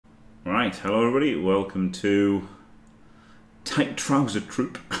Right, hello everybody, welcome to Tight Trouser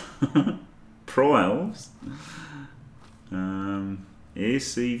Troop Pro Elves.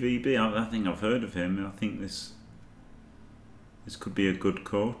 ACVB, I think I've heard of him. I think this could be a good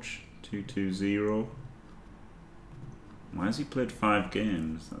coach. 220. Why has he played 5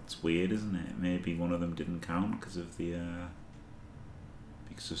 games? That's weird, isn't it? Maybe one of them didn't count because of the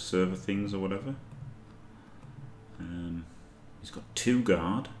because of server things or whatever. He's got 2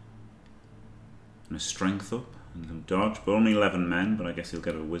 guard and a strength up and some dodge, but only 11 men. But I guess he'll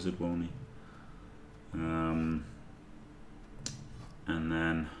get a wizard, won't he? And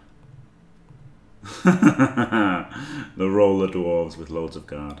then the roller dwarves with loads of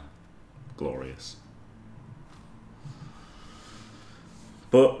guard. Glorious.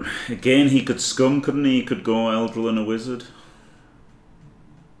 But again, he could scum, couldn't he? He could go Eldril and a wizard.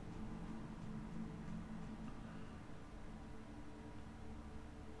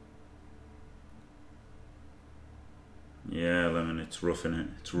 Yeah, Lemon, it's rough, innit?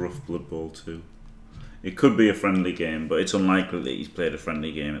 It's rough Blood Bowl too. It could be a friendly game, but it's unlikely that he's played a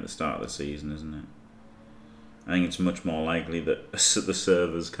friendly game at the start of the season, isn't it? I think it's much more likely that the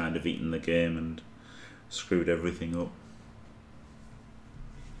server's kind of eaten the game and screwed everything up.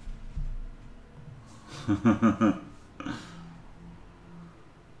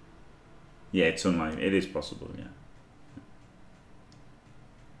 Yeah, it's unlikely. It is possible, yeah.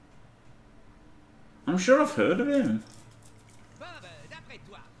 I'm sure I've heard of him.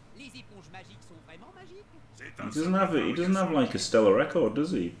 He doesn't have like a stellar record,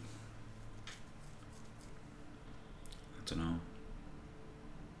 does he? I don't know.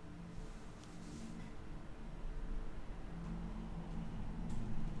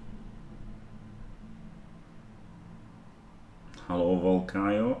 Hello,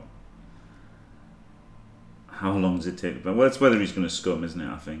 Volcayo. How long does it take? Well, it's whether he's going to scum, isn't it?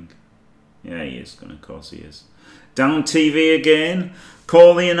 I think. Yeah, he is going to. Of course, he is. Down TV again.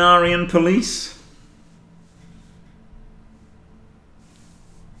 Call the Inarian police.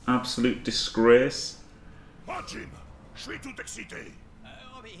 Absolute disgrace. Jim, je suis tout excité.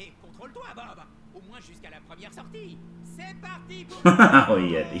 Contrôle-toi, Bob. Au moins jusqu'à la première sortie. C'est parti pour Oh,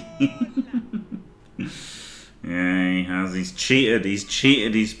 Yeti. Yeah, he has. He's cheated. He's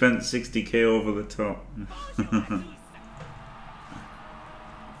cheated. He spent 60k over the top.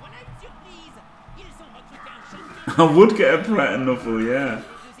 I would get a Pret and Knuffle, yeah.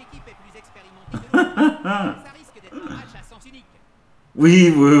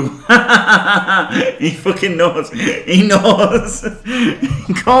 Wee woo. He fucking knows. He knows.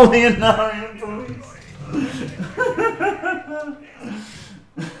 Call the Inarian police.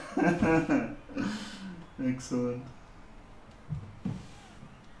 Excellent.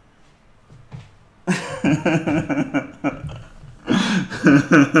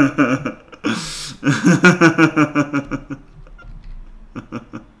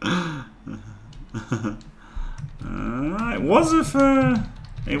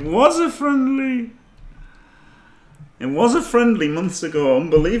 It was a friendly months ago.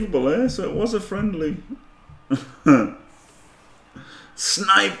 Unbelievable, eh? So it was a friendly.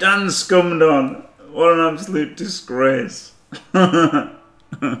 Sniped and scummed on. What an absolute disgrace. Oh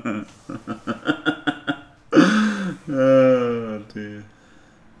dear.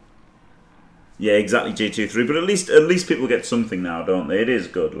 Yeah, exactly, G23. But at least people get something now, don't they? It is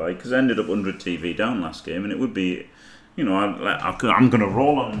good, like, because I ended up 100 TV down last game, and it would be, you know, I'm gonna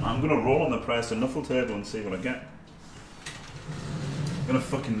roll on the press and Knuffle table and see what I get. I'm gonna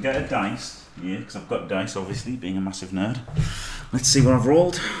fucking get a dice, yeah, because I've got dice, obviously, being a massive nerd. Let's see what I've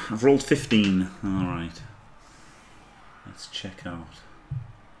rolled. I've rolled 15. All right. Let's check out.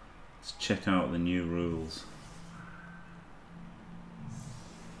 Let's check out the new rules.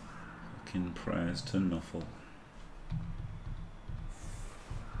 Fucking prayers to Knuffle.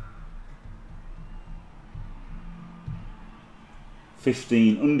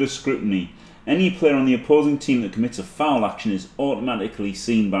 Under scrutiny. Any player on the opposing team that commits a foul action is automatically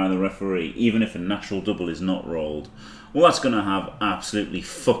seen by the referee, even if a natural double is not rolled. Well, that's going to have absolutely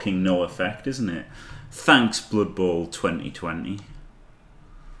fucking no effect, isn't it? Thanks, Blood Bowl 2020.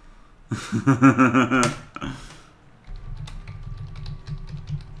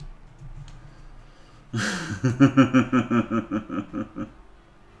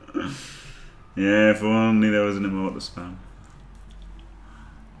 Yeah, if only there was an emote to spam.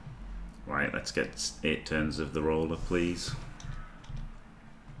 Right, let's get 8 turns of the roller, please.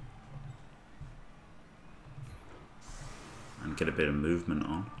 And get a bit of movement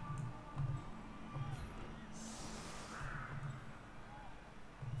on.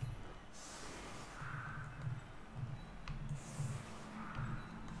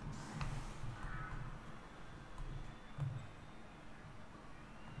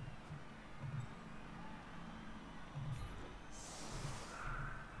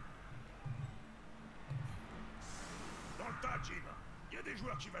 Jim. Il y a des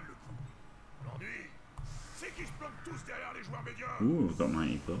joueurs qui valent le coup. L'ennui, c'est qu'ils se planquent tous derrière les joueurs médiocres. Ooh, we've got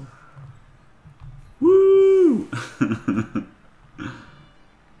 90 gold. Woo!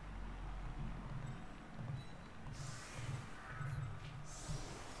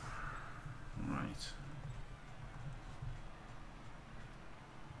 Right.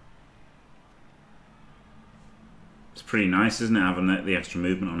 It's pretty nice, isn't it, having the extra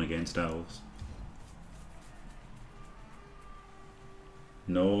movement on against elves?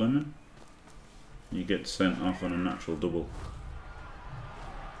 No limit? You get sent off on a natural double.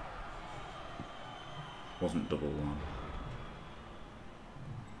 Wasn't double one.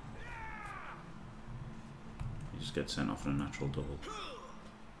 You just get sent off on a natural double.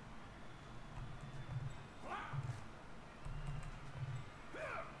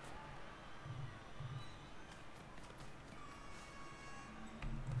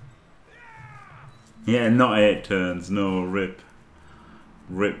 Yeah, not 8 turns, no, rip.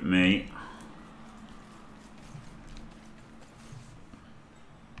 Rip, mate.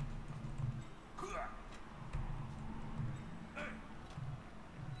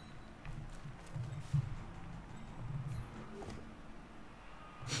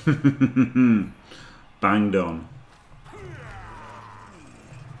 Banged on.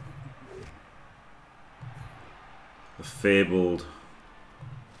 The fabled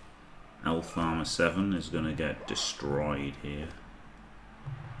Elf Armor 7 is going to get destroyed here.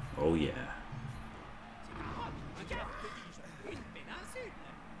 Oh yeah.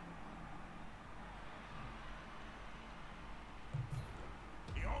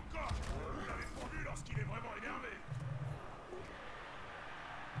 Et encore, vous l'avez pourvu lorsqu'il est vraiment énervé.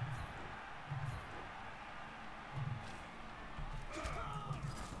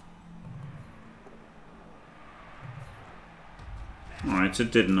 Alright, so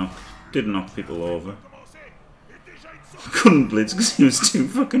it did knock people over. Couldn't blitz because he was too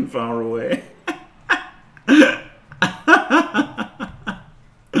fucking far away.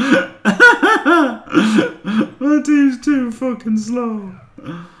 That dude's too fucking slow.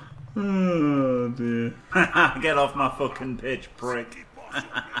 Oh dear. Get off my fucking pitch, prick.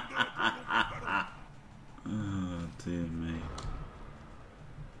 Oh dear me.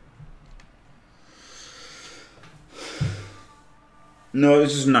 No, it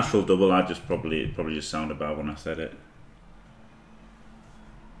was just a natural double. I just probably just sounded bad when I said it.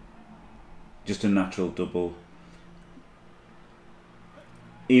 Just a natural double.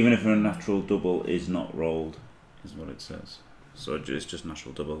 Even if a natural double is not rolled, is what it says. So it's just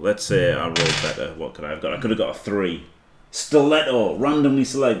natural double. Let's say I rolled better. What could I have got? I could have got a 3. Stiletto. Randomly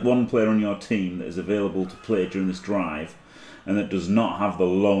select one player on your team that is available to play during this drive and that does not have the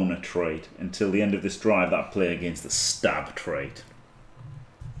loner trait. Until the end of this drive, that player gains the stab trait.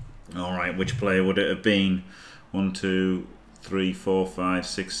 Alright, which player would it have been? 1, 2, 3, 4, 5,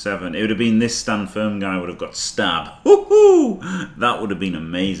 6, 7. It would have been this stand firm guy would have got stab. Woohoo! That would have been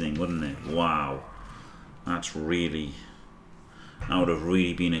amazing, wouldn't it? Wow. That would have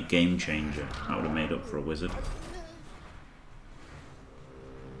really been a game changer. That would have made up for a wizard.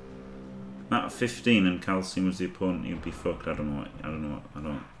 That 15 and calcium was the opponent, you'd be fucked. I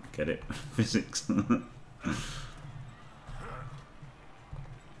don't get it. Physics.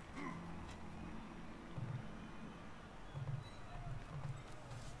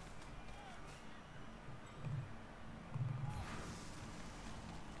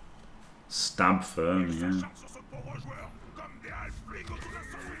 Stab firm, yeah.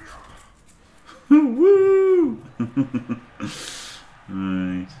 Woo!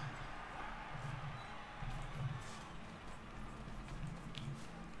 Right.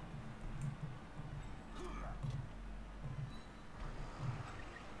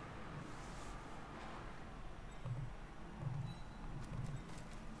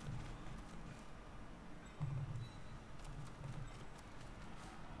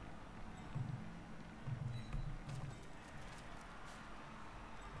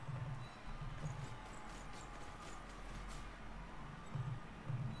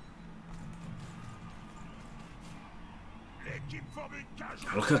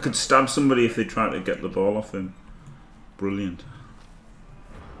 Look, I could stab somebody if they tried to get the ball off him. Brilliant.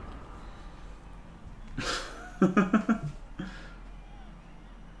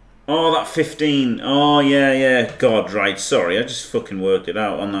 Oh, that 15. Oh, yeah. God, right. Sorry, I just fucking worked it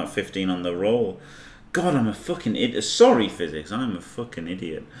out on that 15 on the roll. God, I'm a fucking idiot. Sorry, physics. I'm a fucking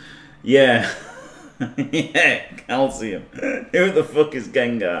idiot. Yeah. Yeah, calcium. Who the fuck is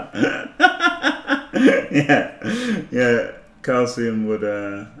Gengar? Yeah. Calcium would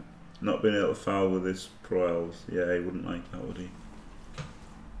not been able to foul with his pro elves. Yeah, he wouldn't like that, would he?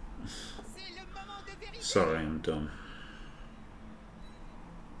 Sorry, I'm done.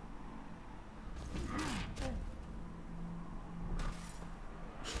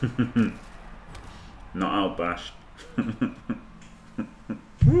 Not outbashed.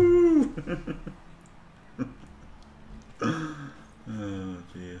 Woo! Oh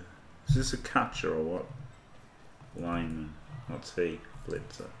dear. Is this a catcher or what? Lineman. What's he?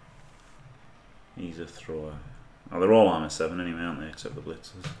 Blitzer. He's a thrower. Oh, they're all armor 7 anyway, aren't they? Except the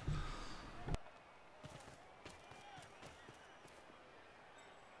blitzers.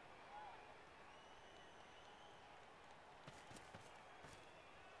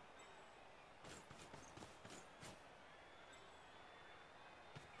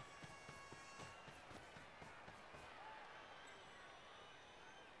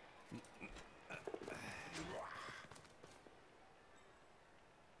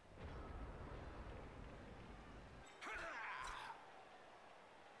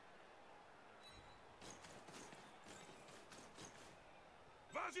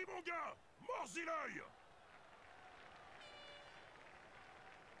 Vas-y mon gars, mords-y l'œil.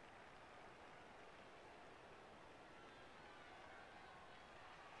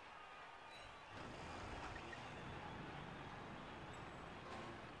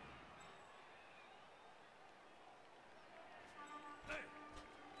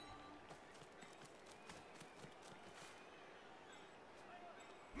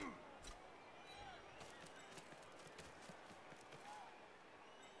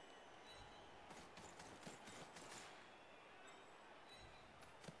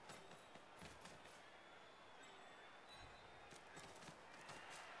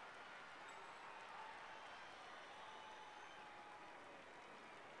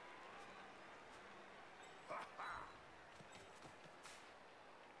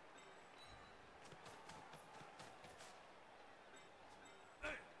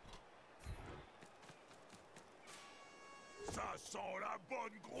 Ça sent la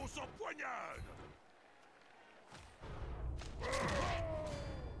bonne grosse empoignade.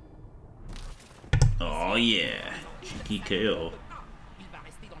 Oh yeah, cheeky KO. Il va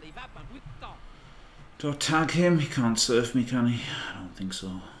rester dans les vapes un bout de temps. Do I tag him? He can't surf me, can he? I don't think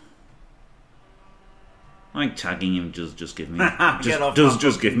so. I think tagging him just give me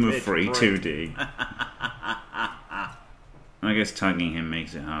just give him a free 2D. I guess tagging him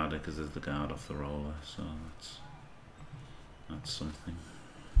makes it harder because there's the guard off the roller, so that's something.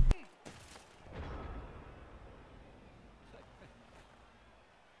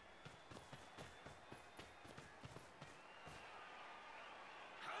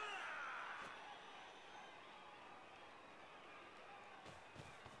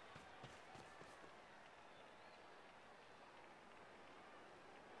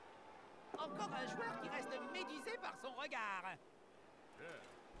 Encore un joueur qui reste médusé par son regard.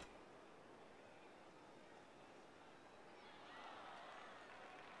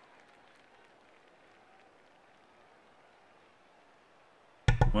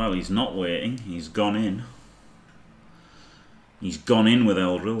 Well, he's not waiting. He's gone in. He's gone in with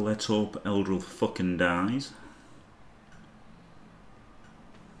Eldril. Let's hope Eldril fucking dies.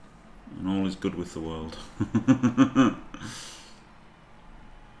 And all is good with the world.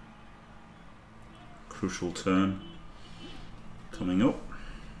 Crucial turn coming up.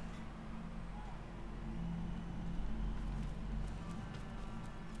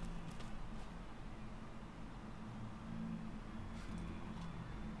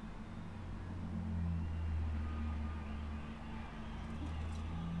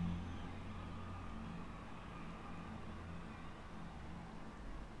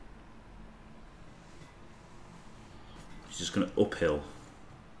 He's just going to uphill.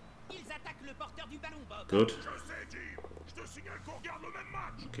 Good.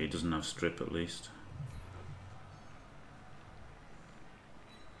 Okay, he doesn't have strip at least.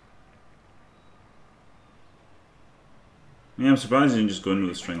 Yeah, I'm surprised he didn't just go in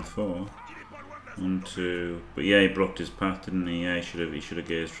with a strength 4. 1, 2. But yeah, he blocked his path, didn't he? Yeah, he should have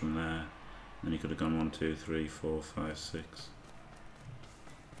gazed from there. Then he could have gone 1, 2, 3, 4, 5, 6.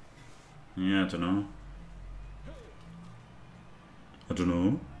 Yeah, I don't know. I don't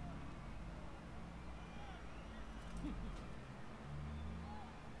know.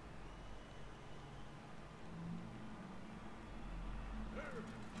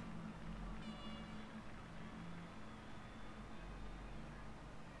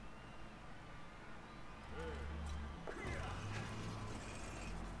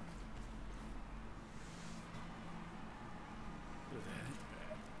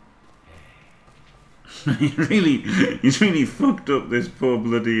 He's really fucked up this poor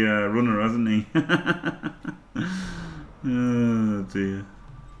bloody runner, hasn't he? Oh dear.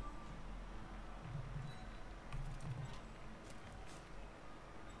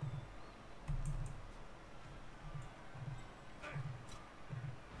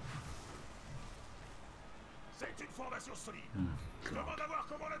 une formation solide. Demande à voir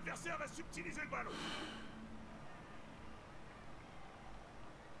comment l'adversaire va subtiliser le ballon.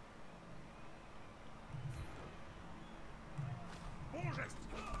 Bon geste.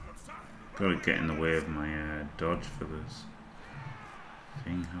 Comme ça. Gotta get in the way of my dodge for this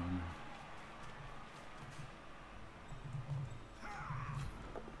thing.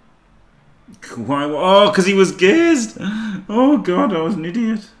 Why? Oh, because he was gazed! Oh god, I was an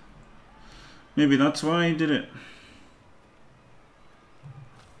idiot. Maybe that's why he did it.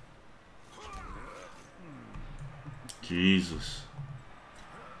 Jesus.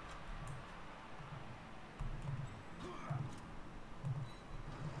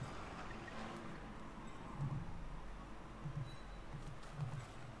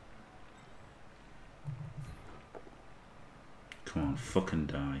 Come on, fucking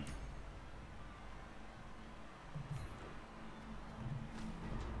die.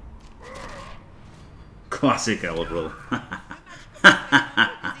 Classic Eldril.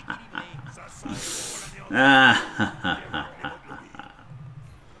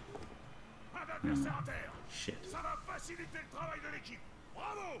 Shit. Ça va faciliter le travail de l'équipe.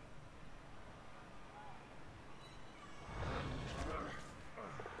 Bravo.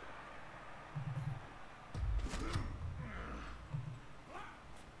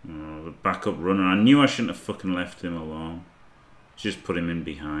 Oh, the backup runner. I knew I shouldn't have fucking left him alone. Just put him in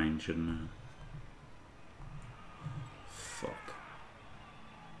behind, shouldn't I? Fuck.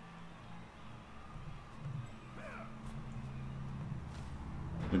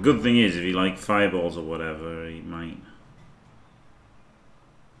 The good thing is, if he like fireballs or whatever, he might.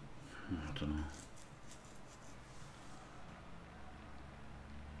 I don't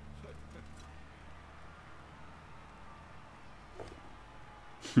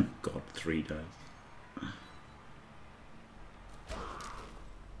know. God, 3 dice.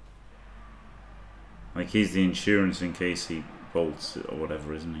 Like he's the insurance in case he bolts it or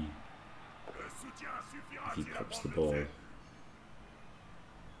whatever, isn't he? If he pops the ball.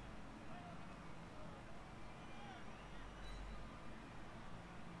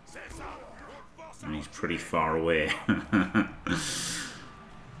 And he's pretty far away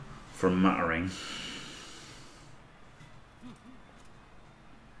from mattering.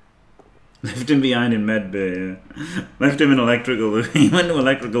 Left him behind in medbay, yeah. Left him in electrical. He went to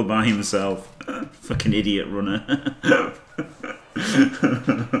electrical by himself. Fucking idiot runner.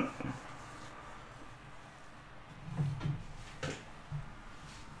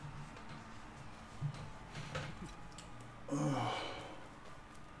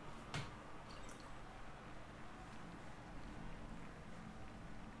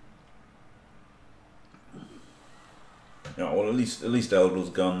 Yeah, well, at least Eldril's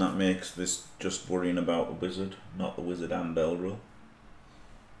gone. That makes this just worrying about the wizard, not the wizard and Eldril.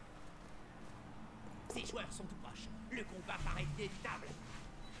 Ces joueurs sont tout proches. Le combat paraît inévitable.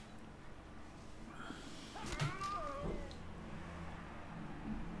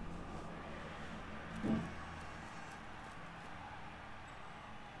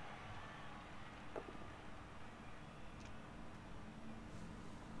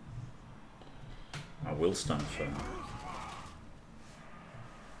 I will stand firm.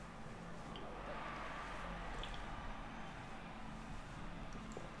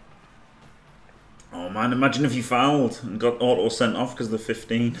 Oh man, imagine if you fouled and got auto sent off because of the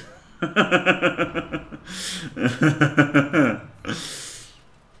 15.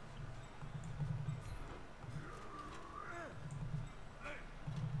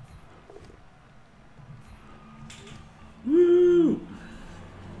 Woo!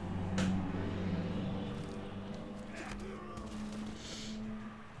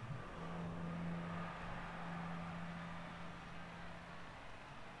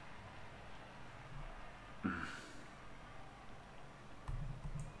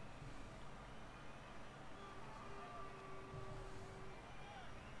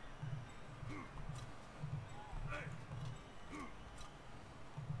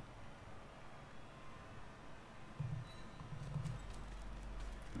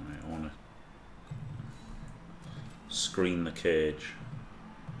 Screen the cage.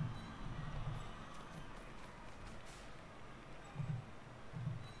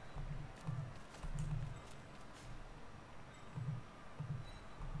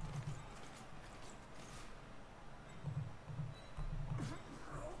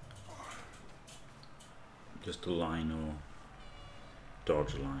 Just a line or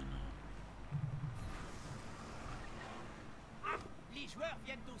dodge line. Les joueurs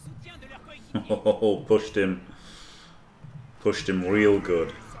viennent au soutien de leur coéquipier. Oh, pushed him. Pushed him real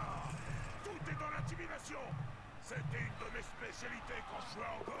good. Tout est dans l'intimidation. C'était une de mes spécialités quand je jouais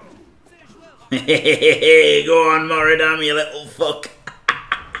encore. Ce joueur Go on, Moradam, you little fuck.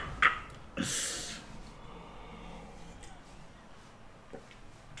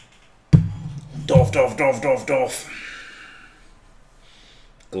 Dorf, Dorf, Dorf, Dorf, Dorf.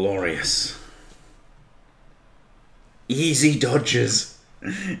 Glorious. Easy dodges.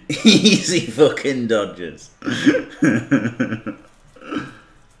 Easy fucking dodges.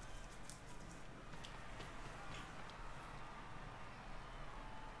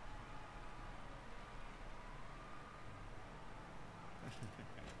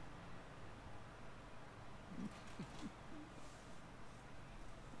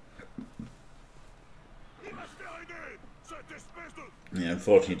 Yeah,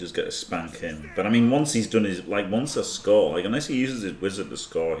 unfortunately, he does get a spank him. But I mean, once he's done his, like, once a score, like, unless he uses his wizard to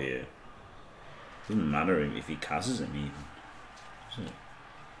score here, doesn't matter if he casses him even. Does it?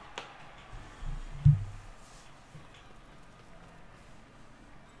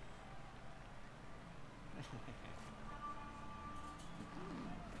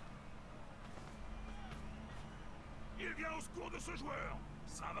 Il vient au secours de ce joueur.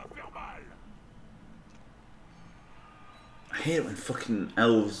 Ça va faire mal. I hate it when fucking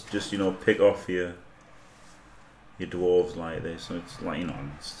elves just, you know, pick off your dwarves like this. So it's like, you know,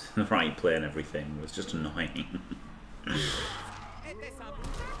 it's the right play and everything, but it's just annoying.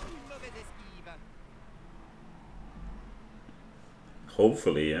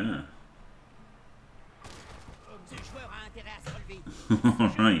 Hopefully, yeah.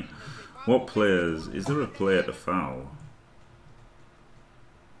 Alright. What players? Is there a player to foul?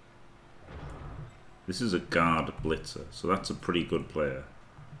 This is a guard blitzer, so that's a pretty good player.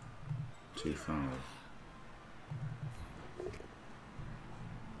 2 fouls.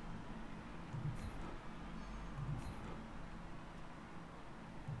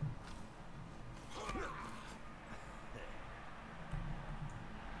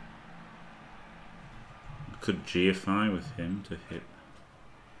 Could GFI with him to hit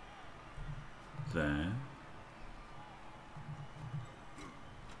there.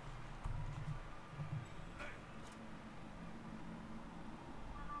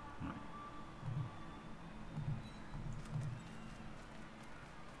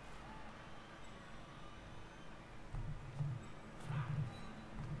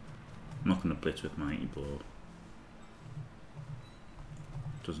 I'm not going to blitz with Mighty Blow.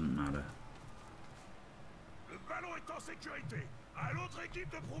 Doesn't matter. Le ballon est en sécurité. À l'autre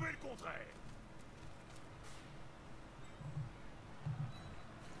équipe de prouver le contraire.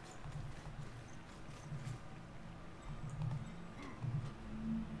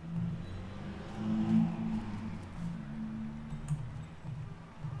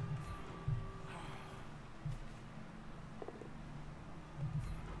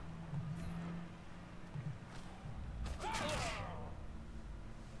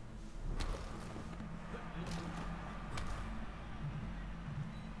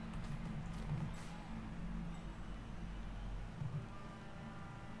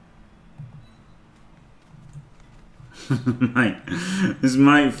 Mate, this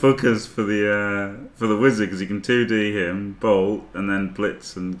might fuck us for the wizard because he can 2D him, bolt, and then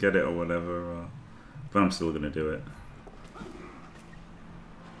blitz and get it or whatever. But I'm still gonna do it.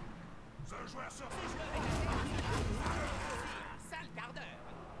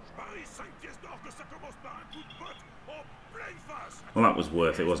 Well, that was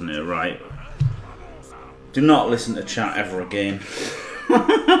worth it, wasn't it? Right. Do not listen to chat ever again.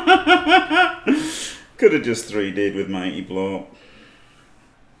 Could have just 3D'd with Mighty Blow.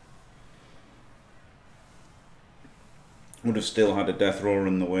 Would have still had a death roller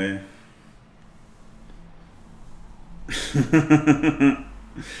in the way.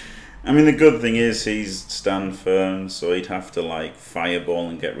 I mean, the good thing is he's stand firm, so he'd have to like fireball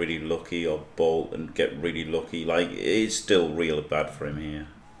and get really lucky, or bolt and get really lucky. Like, it's still real bad for him here.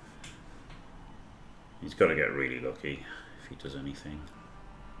 He's got to get really lucky if he does anything.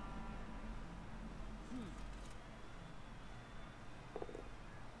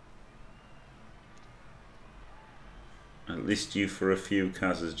 At least you for a few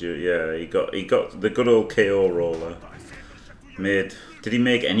Kaz's due. Yeah, he got the good old KO roller. Did he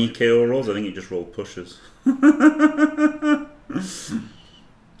make any KO rolls? I think he just rolled pushes.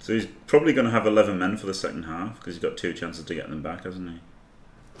 So he's probably going to have 11 men for the second half because he's got 2 chances to get them back, hasn't he?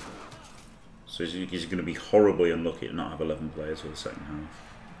 So he's going to be horribly unlucky to not have 11 players for the second half.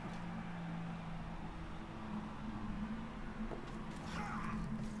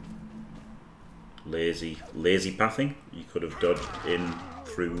 Lazy pathing. He could have dodged in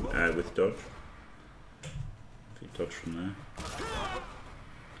through with dodge. If he dodged from there,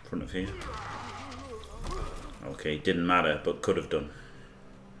 in front of here. Okay, didn't matter, but could have done.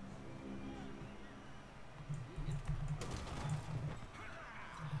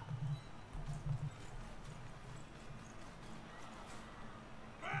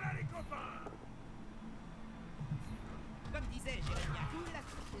 disait Jérémy Akoul,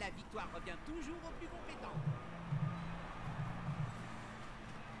 la victoire revient toujours au plus compétent.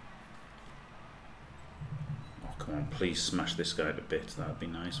 Oh, come on, please smash this guy to bits. That'd be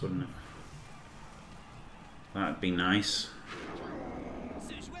nice, wouldn't it? That'd be nice.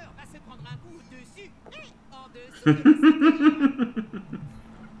 Ce joueur va se prendre un coup dessus et en dessous de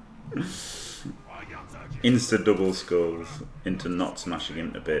la Insta double skulls into not smashing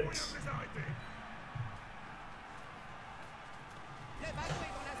him to bits.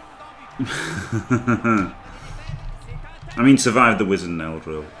 I mean, survived the Wizard and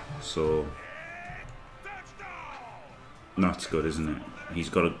Eldril, so that's good, isn't it? He's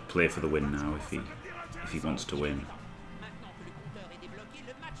got to play for the win now if he wants to win.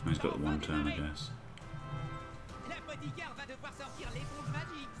 He's got one turn, I guess.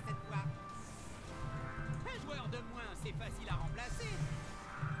 C'est facile à remplacer.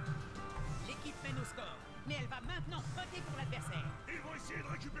 L'équipe mène au score, mais elle va maintenant voter pour l'adversaire. Ils vont essayer de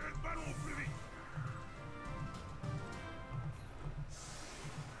récupérer le ballon au plus vite.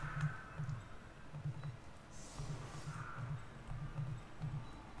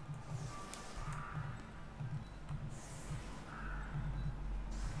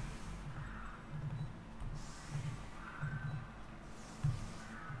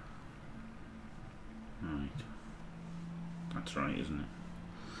 That's right, isn't it?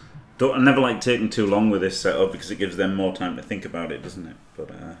 I never like taking too long with this setup because it gives them more time to think about it, doesn't it?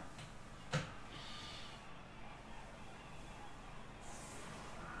 But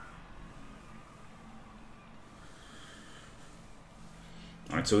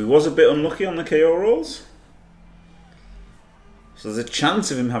alright, so he was a bit unlucky on the KO rolls. So there's a chance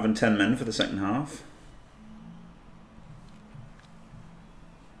of him having 10 men for the second half.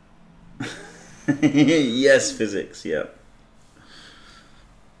 Yes, physics, yep.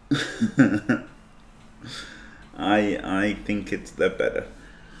 I think they're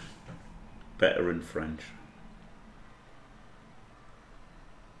better in French.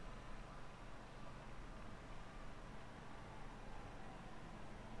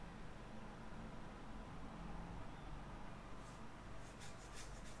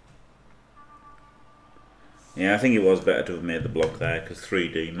 Yeah, I think it was better to have made the block there because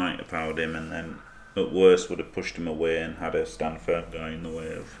 3D might have powered him and then at worst would have pushed him away and had a stand firm guy in the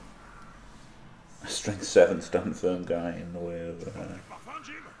way of a strength 7 stand firm guy in the way of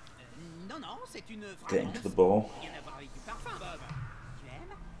getting to the ball.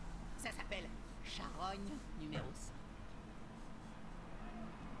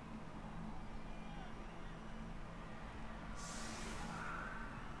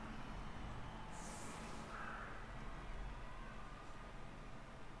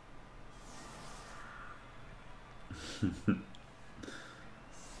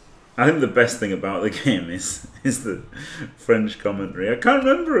 I think the best thing about the game is the French commentary. I can't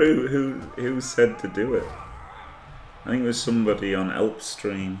remember who said to do it. I think it was somebody on Elves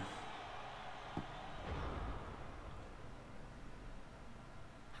stream.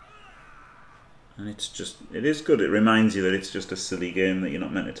 And it is good. It reminds you that it's just a silly game that you're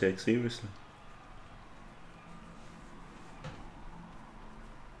not meant to take seriously.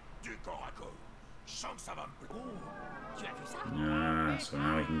 Ah, so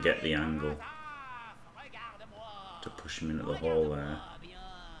now we can get the angle to push him into the hole there.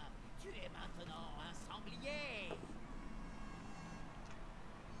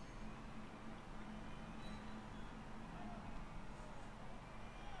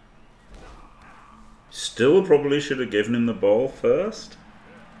 Still probably should have given him the ball first,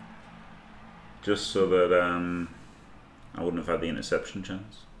 just so that I wouldn't have had the interception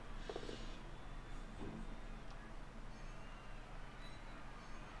chance.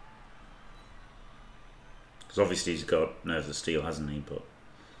 Because obviously he's got nerves of steel, hasn't he? But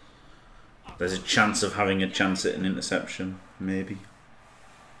there's a chance of having a chance at an interception, maybe.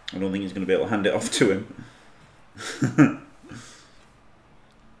 I don't think he's going to be able to hand it off to him.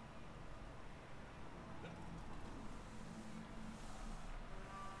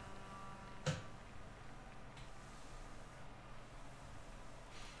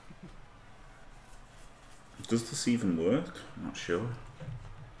 Does this even work? I'm not sure.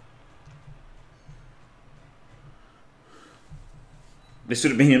 This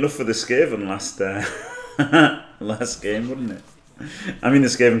would have been enough for the Skaven last game, wouldn't it? I mean, the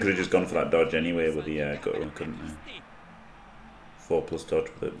Skaven could have just gone for that dodge anyway with the gutter, couldn't they? 4+ dodge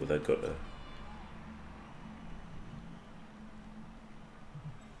with a gutter.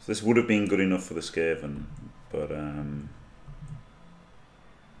 So this would have been good enough for the Skaven, but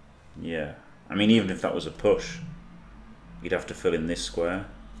yeah. I mean, even if that was a push, you'd have to fill in this square.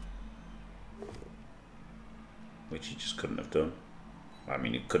 which he just couldn't have done. I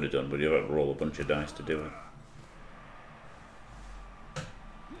mean, he could have done, but you had to roll a bunch of dice to do it.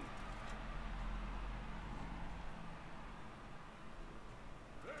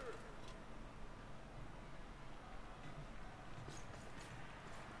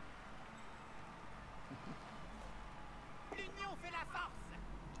 L'union fait la force.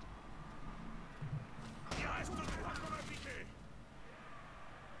 Il reste 3 comme impliqués.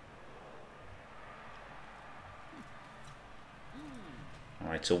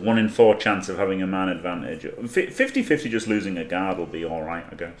 Alright, so 1 in 4 chance of having a man advantage. 50-50 just losing a guard will be alright,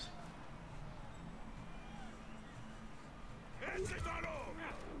 I guess. Et c'est dans l'eau.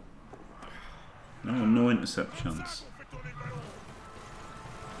 No intercept chance. On fait tourner le ballon.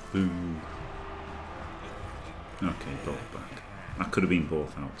 Boo. Okay, both back. That could have been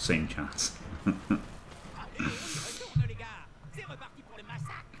both out. Same chance. Retourne les gars. C'est reparti pour le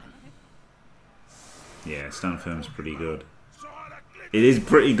massacre. Yeah, stand firm's pretty good. Sera la clé. It is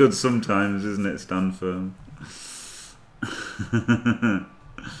pretty good sometimes, isn't it, stand firm?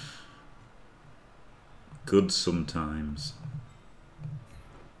 Good sometimes.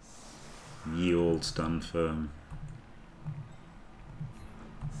 Ye old stand firm.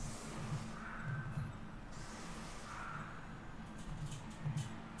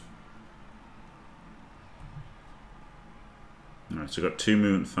 Alright, so we've got 2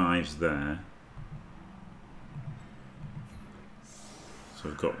 movement 5s there. So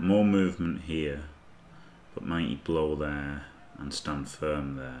we've got more movement here, but mighty blow there and stand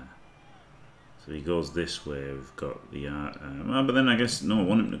firm there. So he goes this way. We've got the well, but then I guess no. I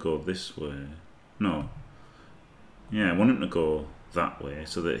want him to go this way. No. Yeah, I want him to go that way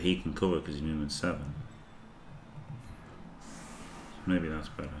so that he can cover because he's movement 7. So maybe that's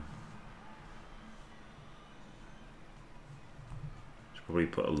better. Should probably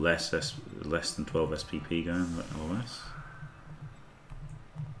put a less than 12 SPP guy on LOS.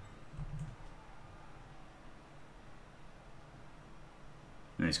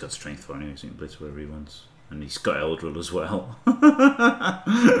 And he's got strength for anyway, so he can blitz wherever he wants. And he's got Eldril as well.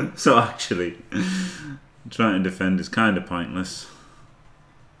 So actually, trying to defend is kind of pointless.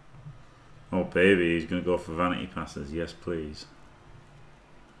 Oh baby, he's going to go for vanity passes. Yes, please.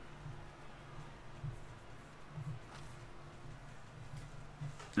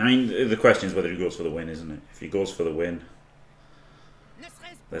 I mean, the question is whether he goes for the win, isn't it? If he goes for the win,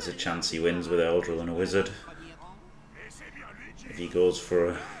 there's a chance he wins with Eldril and a wizard. If he goes for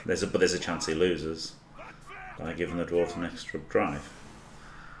a, there's a chance he loses by giving the dwarf an extra drive.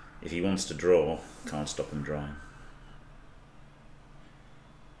 If he wants to draw, can't stop him drawing.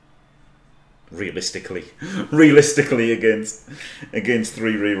 Realistically against 3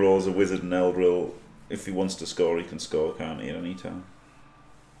 rerolls, a wizard and Eldril, if he wants to score, he can score, can't he, at any time?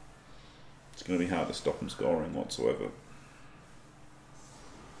 It's going to be hard to stop him scoring whatsoever.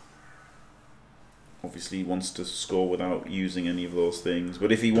 Obviously he wants to score without using any of those things,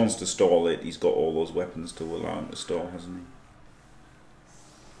 but if he wants to stall it, he's got all those weapons to allow him to stall, hasn't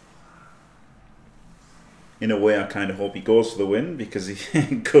he? In a way, I kind of hope he goes for the win, because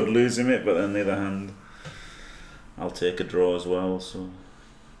he could lose him it, but on the other hand, I'll take a draw as well, so...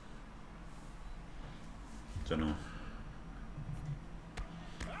 don't know.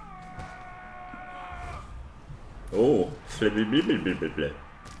 Oh, flip.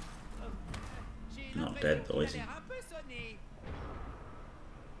 Not dead though, is he?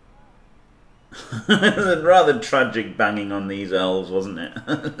 Rather tragic banging on these elves, wasn't it?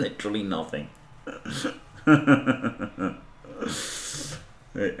 Literally nothing.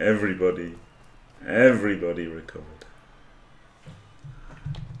 Everybody recovered.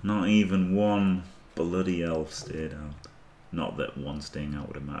 Not even one bloody elf stayed out. Not that one staying out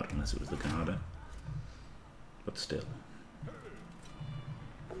would have mattered unless it was the Garda. But still.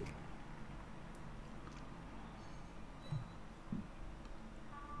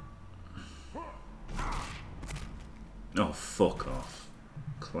 Oh, fuck off.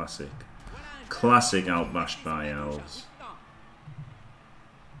 Classic. Classic outbashed by elves.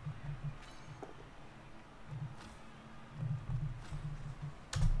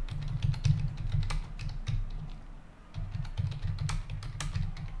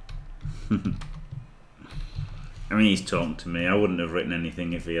 I mean, he's talking to me. I wouldn't have written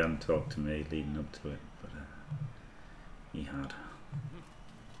anything if he hadn't talked to me leading up to it, but he had.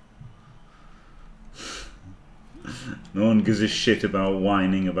 No one gives a shit about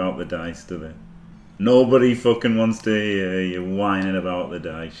whining about the dice, do they? Nobody fucking wants to hear you whining about the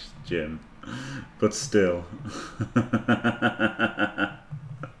dice, Jim. But still.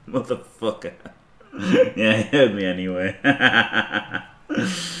 Motherfucker. Yeah, he heard me anyway.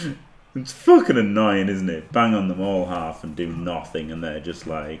 It's fucking annoying, isn't it? Bang on them all half and do nothing, and they're just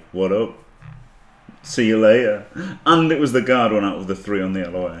like, what up? See you later. And it was the guard one out of the 3 on the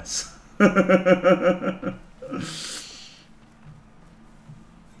LOS. God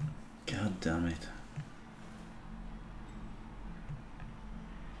damn it.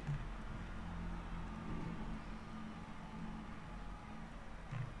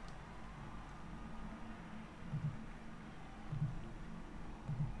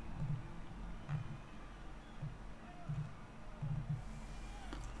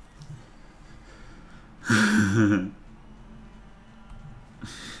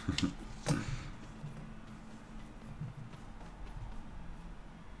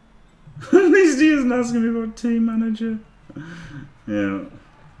 At least he isn't asking me about team manager. Yeah.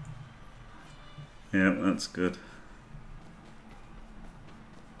 Yeah, that's good.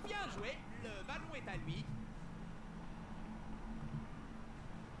 Bien joué, le ballon est à lui.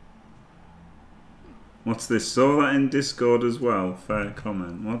 What's this? Saw that in Discord as well. Fair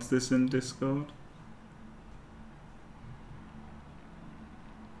comment. What's this in Discord?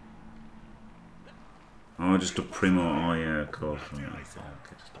 Oh, just a primo. Oh yeah, of course. Right.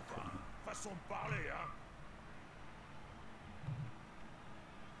 Okay, just a primo. Façon de parler, hein.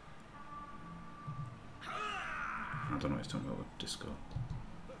 I don't know what he's talking about with Discord.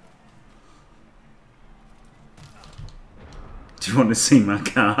 Do you want to see my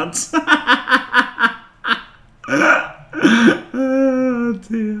cards? Oh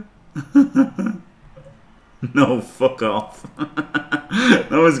dear. No, fuck off.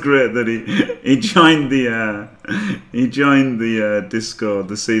 That was great that he joined the Discord,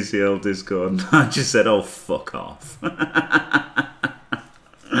 the CCL Discord, and I just said, oh fuck off.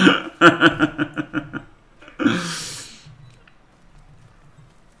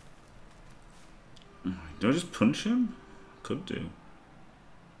 Do I just punch him? Could do.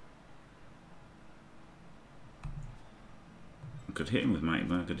 I could hit him with Mighty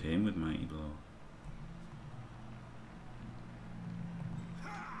Blow. I could hit him with Mighty Blow.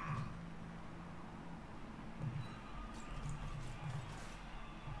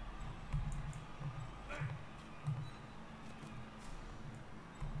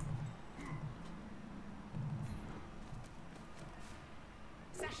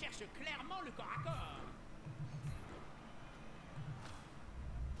 Ça cherche clairement le corps à corps.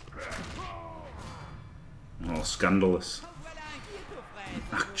 Oh, scandalous. En voilà un qui est aux fraises.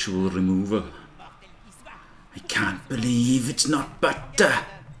 Actual removal. Mortel qui soit. I can't believe it's not butter.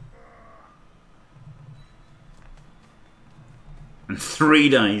 And 3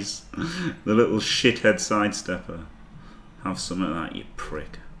 dice. The little shithead sidestepper. Have some of that, you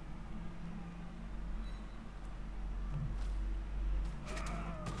prick.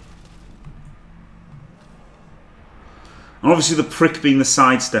 Obviously the prick being the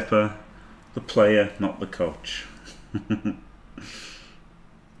sidestepper, the player, not the coach.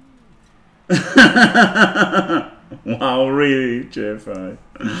 Wow, really, J5?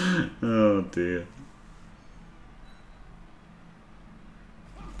 Oh dear.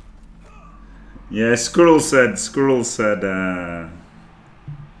 Yeah, Squirrel said,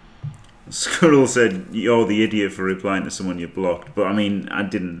 you're the idiot for replying to someone you blocked. But I mean, I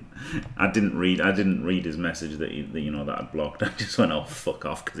didn't read his message that that I'd blocked. I just went, oh fuck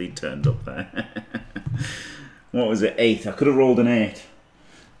off, because he turned up there. What was it? 8. I could have rolled an 8.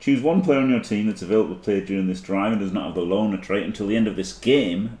 Choose one player on your team that's available to play during this drive and does not have the loner trait until the end of this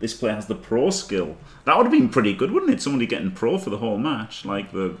game. This player has the pro skill. That would have been pretty good, wouldn't it? Somebody getting pro for the whole match,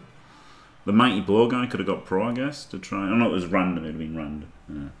 like the Mighty Blow guy could have got pro, I guess, to try. Oh no, it was random. It'd have been random.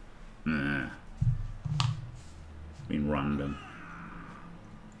 Yeah. Nah. Been random.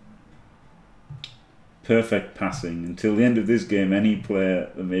 Perfect passing. Until the end of this game, any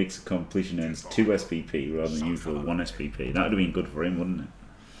player that makes a completion earns 2 SPP rather than usual 1 SPP. That would have been good for him, wouldn't it?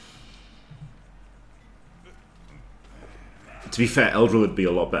 To be fair, Eldril would be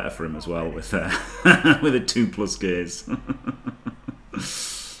a lot better for him as well with with a 2+ gaze.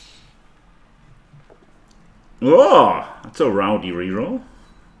 Oh, that's a rowdy reroll.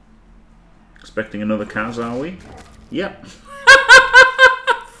 Expecting another Kaz, are we? Yep.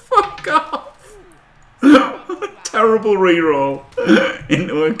 Fuck off. Terrible reroll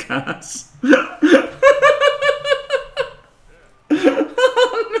into a Kaz.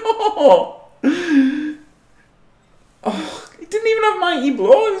 Oh no! Oh, he didn't even have Mighty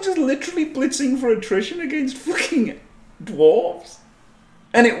Blow. He was just literally blitzing for attrition against fucking dwarves,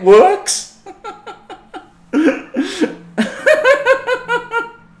 and it works.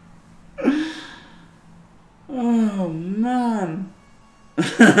 Oh man.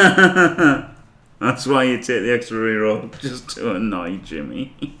 That's why you take the extra reroll, just to annoy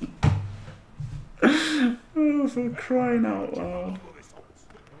Jimmy. Oh, for crying out loud.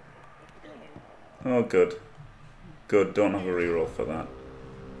 Oh, good. Good, don't have a reroll for that.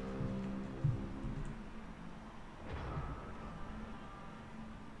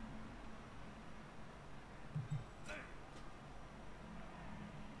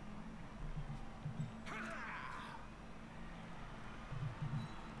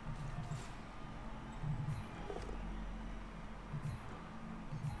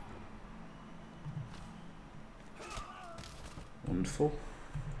 Wonderful.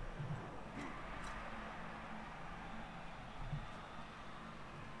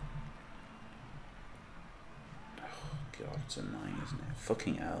 God, it's annoying, isn't it?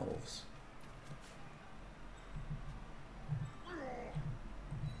 Fucking elves.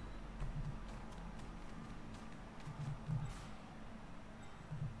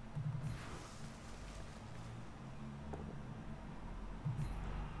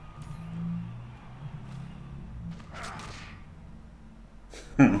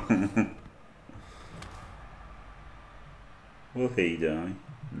 Will he die?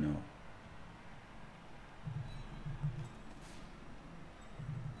 No.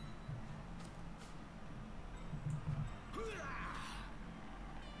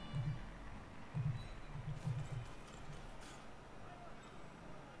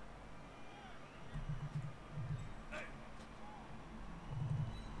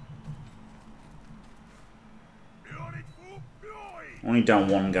 Only down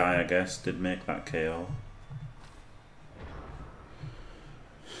one guy, I guess, did make that KO.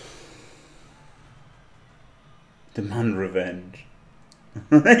 Demand revenge.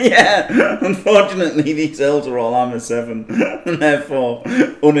 Yeah, unfortunately these elves are all armor 7 and therefore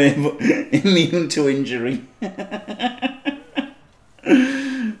immune to injury.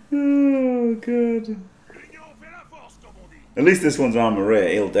 Oh god. At least this one's armor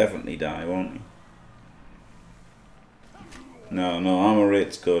 8, he'll definitely die, won't he? No, armor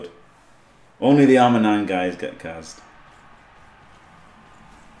 8's good. Only the armor 9 guys get cast.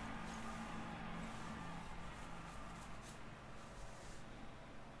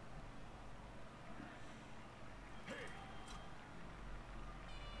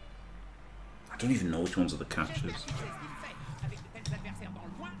 I don't even know which ones are the catchers.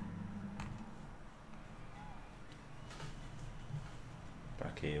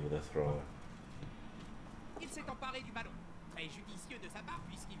 Back here with a thrower. Il s'est emparé du ballon. Très judicieux de sa part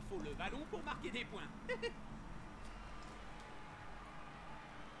puisqu'il faut le ballon pour marquer des points.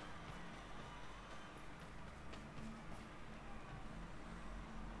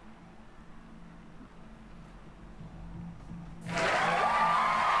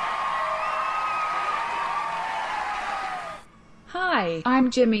 Hi,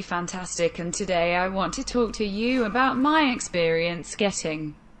 I'm Jimmy Fantastic and today I want to talk to you about my experience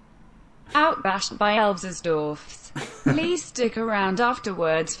getting outbashed by Elves as Dwarfs. Please stick around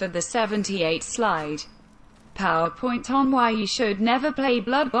afterwards for the 78 slide PowerPoint on why you should never play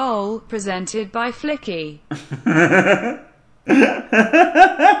Blood Bowl, presented by Flicky.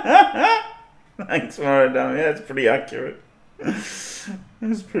 Thanks, Maradam. Yeah, it's pretty accurate.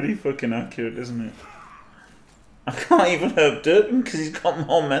 It's pretty fucking accurate, isn't it? I can't even hurt Durden because he's got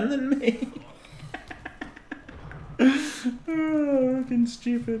more men than me. Oh, fucking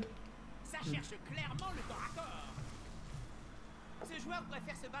stupid. Ça cherche clairement le corps à corps. Ce joueur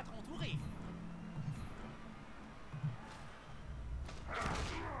préfère se battre entouré.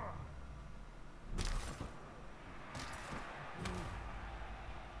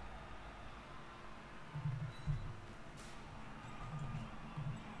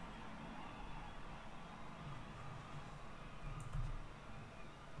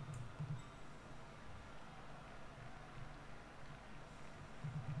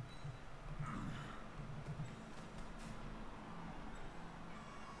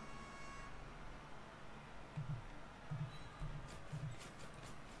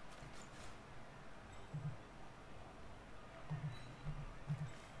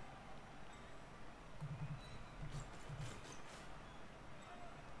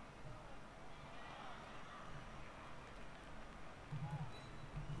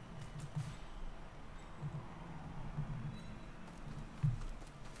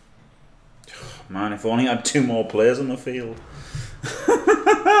 Man, if only I had 2 more players on the field.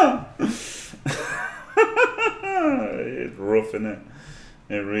 It's rough, isn't it?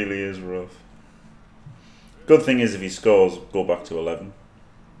 It really is rough. Good thing is if he scores, go back to 11.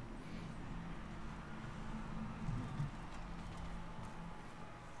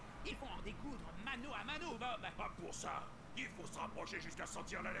 Il faut en découdre mano à mano, Bob. Pas pour ça. Il faut se rapprocher jusqu'à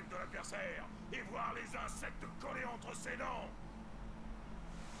sentir la laine de l'adversaire et voir les insectes coller entre ses dents.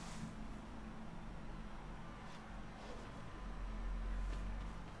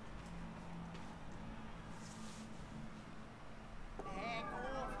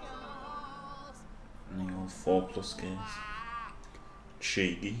 4+ gears.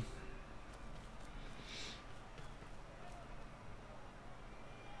 Cheeky.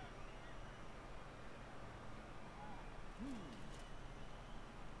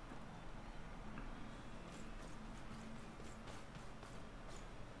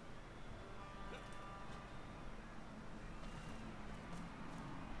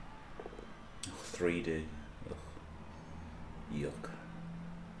 Oh, 3D. Ugh. Yuck.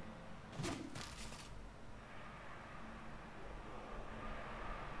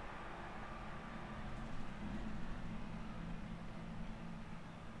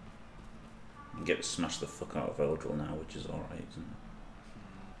 Get to smash the fuck out of Eldril now, which is alright, isn't it?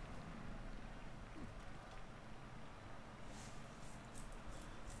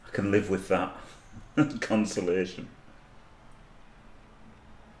 I can live with that. Consolation.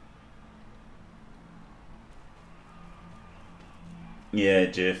 Yeah,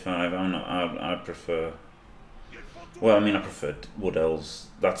 J5. I prefer. Well, I mean, I prefer Wood Elves.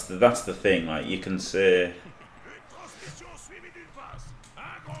 That's the thing. Like, you can say.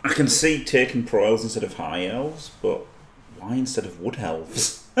 I can see taking Pro Elves instead of High Elves, but why instead of Wood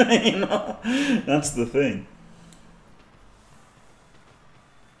Elves? You know, that's the thing.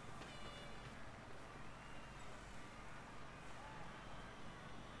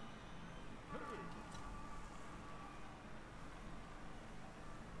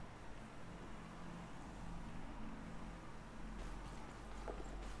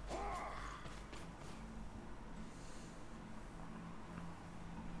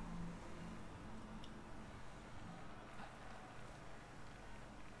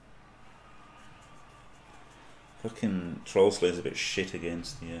 Fucking Trollslayer's a bit shit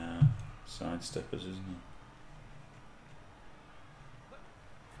against the sidesteppers, isn't he?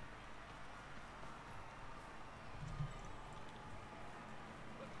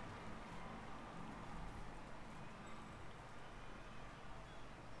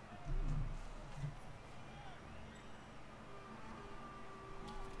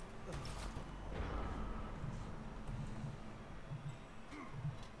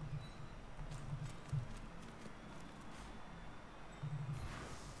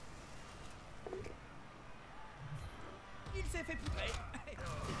 Il s'est fait poudrer.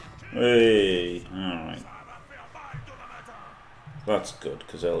 Hey, alright. That's good,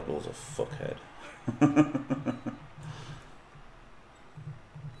 because Eldril's a fuckhead.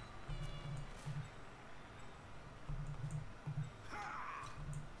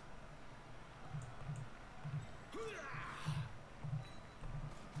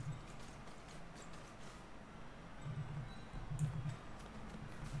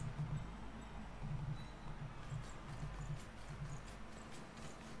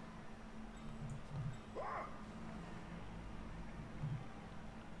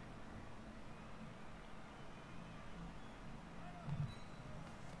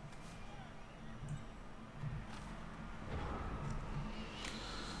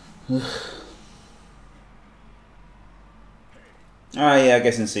 Ah, yeah, I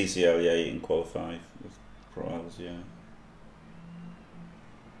guess in CCL, yeah, you can qualify with Pro Elves, yeah.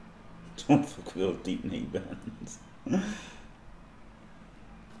 Don't fuck with those deep knee bands.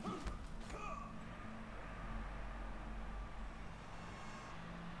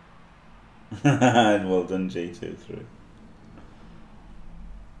 Well done, G23.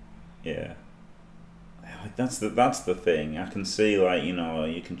 Yeah. Like, that's the thing. I can see, like, you know,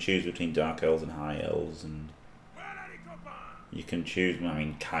 you can choose between Dark Elves and High Elves, and you can choose, I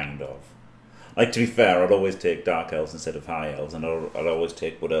mean, kind of. Like, to be fair, I'd always take Dark Elves instead of High Elves, and I'd always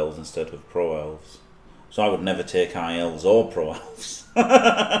take Wood Elves instead of Pro Elves. So I would never take High Elves or Pro Elves.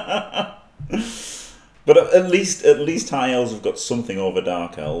 But at least High Elves have got something over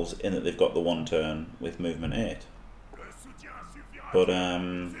Dark Elves, in that they've got the 1 turn with movement 8. But,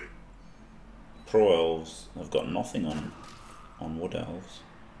 Pro Elves have got nothing on Wood Elves.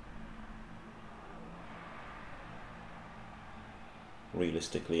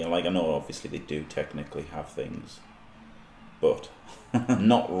 Realistically, like, I know obviously they do technically have things, but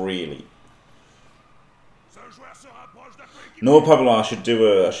not really. No, Pablo, I should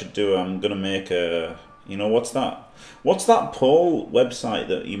do. I'm gonna make a. You know, what's that? What's that poll website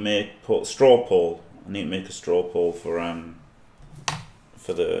that you make? Straw poll. I need to make a straw poll for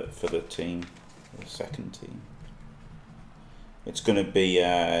the team, the second team. It's gonna be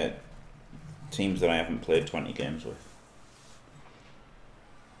teams that I haven't played 20 games with.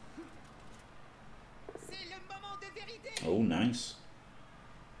 Oh, nice.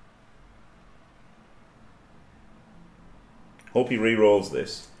 Hope he re-rolls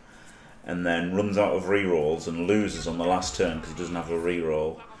this and then runs out of re-rolls and loses on the last turn because he doesn't have a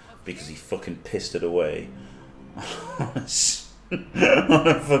re-roll because he fucking pissed it away. On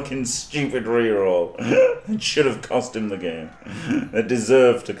a fucking stupid reroll. It should have cost him the game. It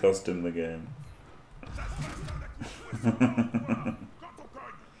deserved to cost him the game.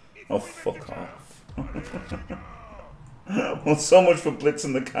 Oh, fuck off. Well, so much for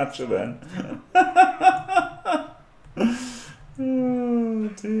blitzing the catcher then. Oh,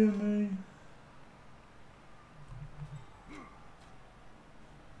 dear me.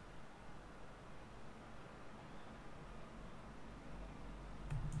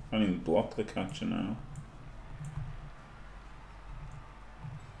 I can't even block the catcher now.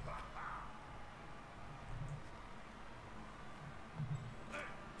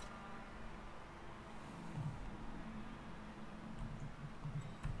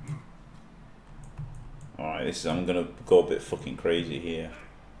 Alright, I'm gonna go a bit fucking crazy here.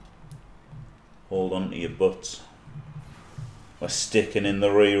 Hold on to your butts. We're sticking in the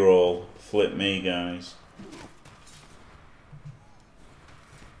reroll. Flip me, guys.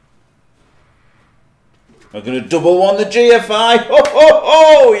 We're gonna double one the GFI. Oh, oh,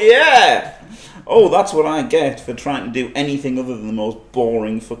 oh, yeah! Oh, that's what I get for trying to do anything other than the most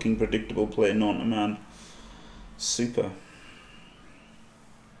boring, fucking predictable play known to man. Super.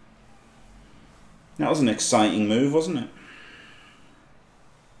 That was an exciting move, wasn't it?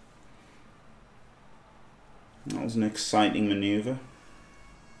 That was an exciting maneuver.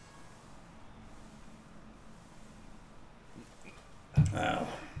 Well,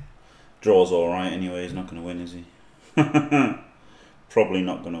 draw's alright anyway, he's not going to win, is he? Probably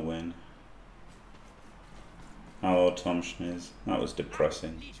not going to win. Hello, Tom Schniz. That was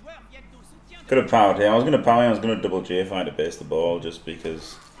depressing. Could have powered here. I was going to power him, I was going to double GFI to base the ball just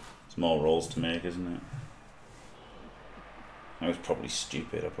because it's more rolls to make, isn't it? That was probably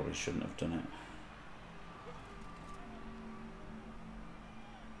stupid. I probably shouldn't have done it.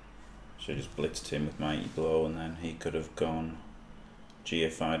 Should have just blitzed him with Mighty Blow and then he could have gone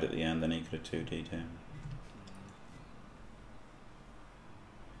GFI'd at the end, then he could have 2D'd him.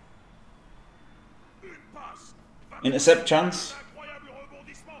 Intercept chance.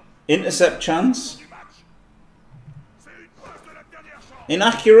 Intercept chance.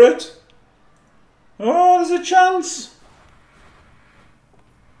 Inaccurate. Oh, there's a chance.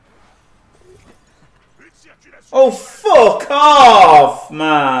 Oh, fuck off,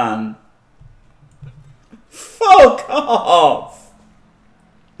 man. Fuck off.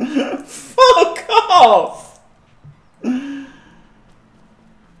 Fuck off.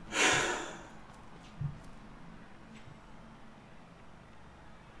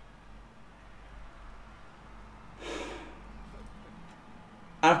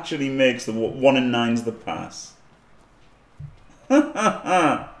 Actually makes the 1 in 9's the pass.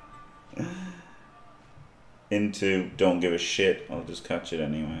 Into don't give a shit, I'll just catch it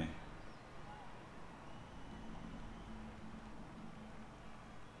anyway.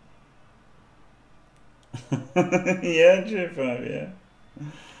 Yeah, J5, yeah.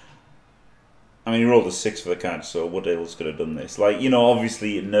 I mean, he rolled a 6 for the catch, so what else could have done this? Like, you know,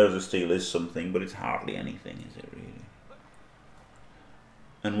 obviously Nerves of Steel is something, but it's hardly anything, is it really?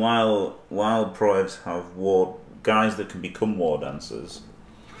 And while Proevs have war guys that can become war dancers,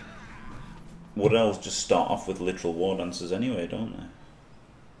 Wood Elves just start off with literal war dancers anyway, don't they?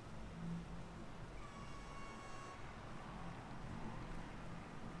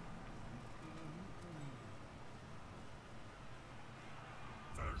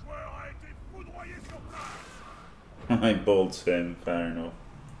 I bowled him, fair enough.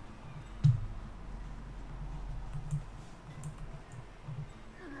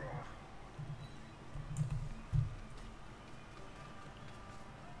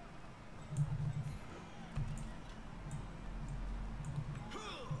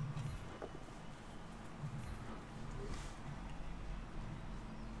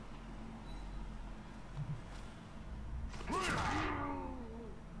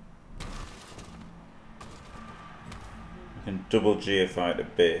 Double GFI to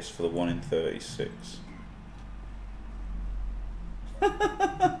base for the 1 in 36.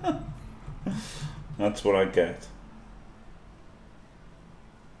 That's what I get.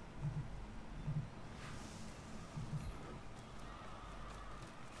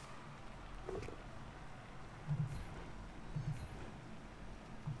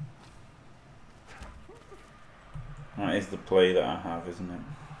 That is the play that I have, isn't it?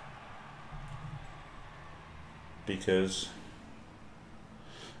 Because...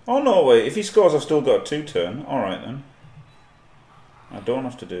 oh no, wait, if he scores I've still got a 2-turn. Alright then. I don't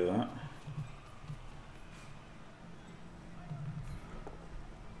have to do that.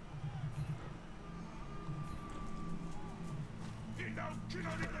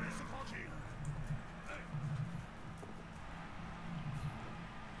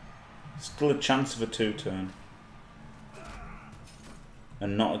 Still a chance of a 2-turn.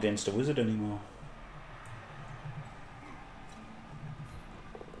 And not against a wizard anymore.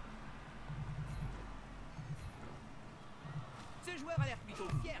 Ce joueur a l'air plutôt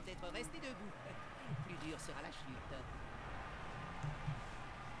fier d'être resté debout. Plus dur sera la chute.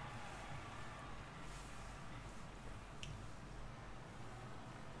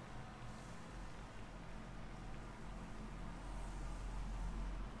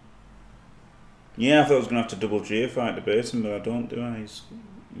 Yeah, I thought I was going to have to double geofight to base him, but I don't, do I?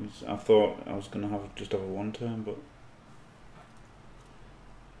 I thought I was going to just have a 1-turn, but...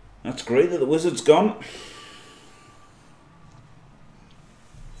 That's great that the wizard's gone.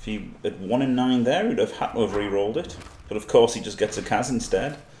 If he had 1 in 9 there, he'd have had to have re-rolled it. But of course he just gets a Kaz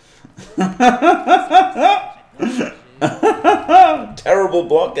instead. Terrible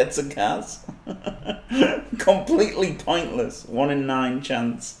block, gets a Kaz. Completely pointless. 1 in 9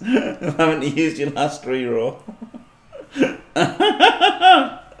 chance. Haven't you used your last reroll?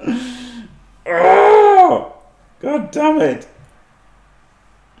 Oh, God damn it.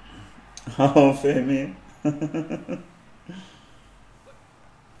 Oh, Fabian.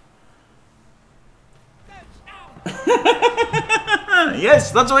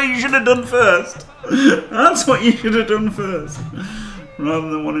 Yes, that's what you should have done first. That's what you should have done first. Rather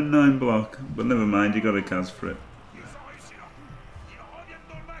than 1 in 9 block. But never mind, you got a Kaz for it.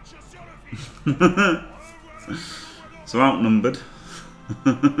 So outnumbered.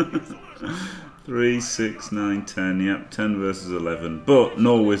 3, 6, 9, 10. Yep, 10 versus 11. But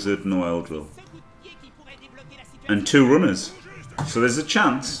no wizard, no Eldril. And 2 runners. So there's a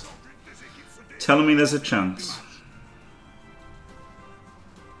chance. Telling me there's a chance.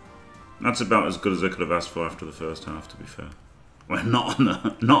 That's about as good as I could have asked for after the first half, to be fair. Well, not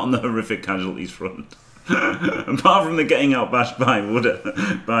on the horrific casualties front. Apart from the getting outbashed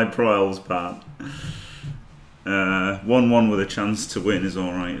by Pro Elves part. 1-1 with a chance to win is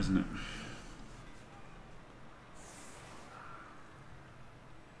alright, isn't it?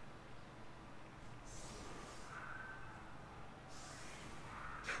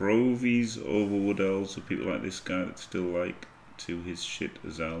 Provies over Wood Elves, so people like this guy that still like to his shit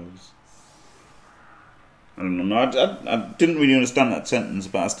as elves. I don't know. I didn't really understand that sentence,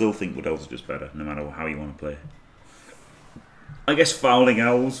 but I still think Wood Elves are just better, no matter how you want to play. I guess fouling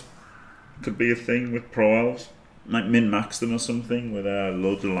elves could be a thing with Pro Elves. Might min-max them or something with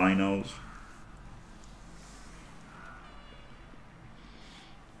loads of linos.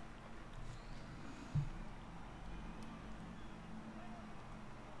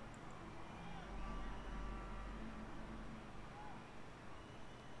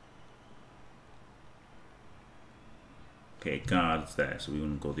 Okay, guard's there, so we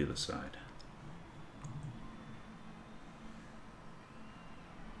want to go the other side.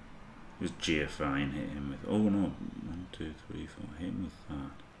 Just GFI and hit him with... Oh no, 1, 2, 3, 4. Hit him with that.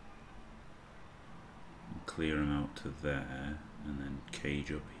 And clear him out to there, and then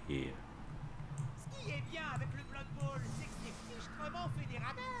cage up here. Ce qui est bien avec le Blood Bowl, c'est que c'est fichtrement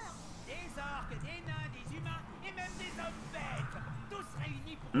fédérateur. Des orques, des nains, des humains, et même des hommes bêtes. Tous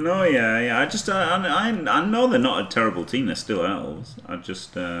réunis pour... No, yeah. I know they're not a terrible team. They're still elves. I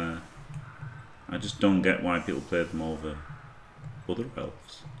just don't get why people play them over other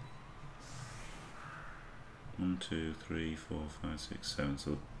elves. 1, 2, 3, 4, 5, 6, 7.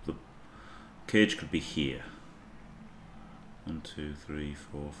 So the cage could be here. 1, 2, 3,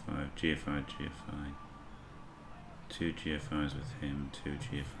 4, 5. GFI, GFI. 2 GFIs with him. 2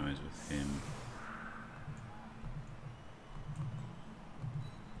 GFIs with him.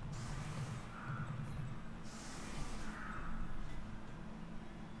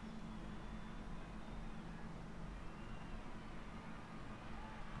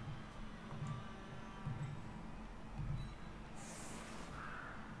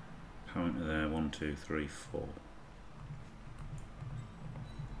 Pointer there, 1, 2, 3, 4.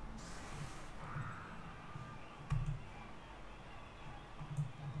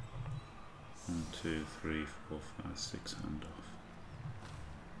 One, 2, 3, 4, 5, 6 handoff.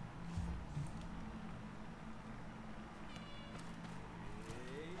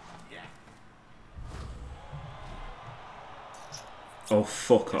 Oh,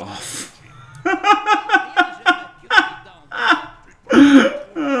 fuck off.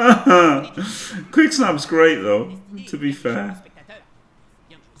 Quick Snap's great though, to be fair.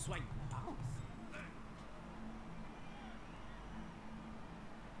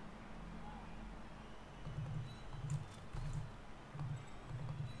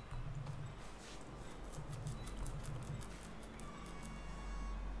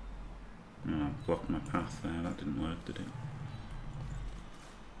 Oh, I blocked my path there, that didn't work, did it?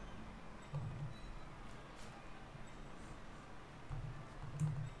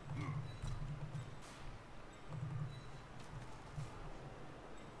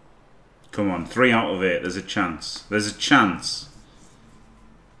 Come on, 3 out of 8. There's a chance. There's a chance.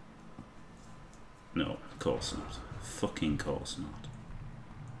 No, of course not. Fucking course not.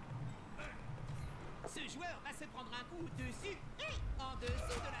 Ce joueur va se prendre un coup dessus et en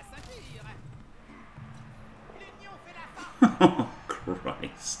dessous de la ceinture. L'union fait la part. Oh,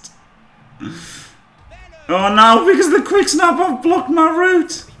 Christ. Oh no, because the quick snap have blocked my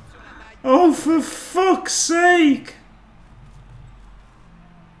route. Oh, for fuck's sake.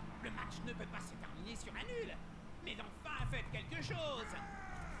 Le match ne peut pas se terminer sur un nul. Mais enfin, faites quelque chose.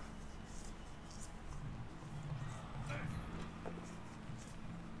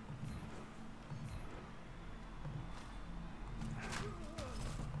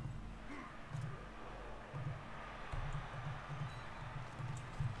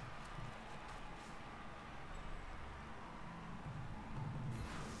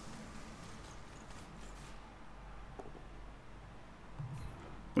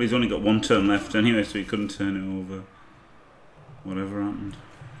 Well, he's only got 1 turn left anyway, so he couldn't turn it over. Whatever happened.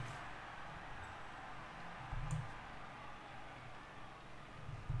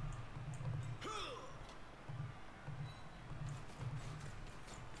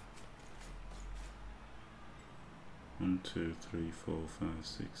 One, two, three, 4, 5,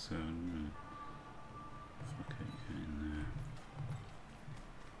 6, 7. Fuck it, get in there.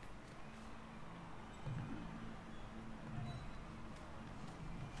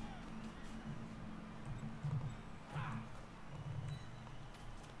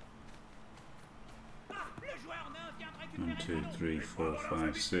 Le joueur neuf vient de 1, récupérer 2, le ballon. 3, 4,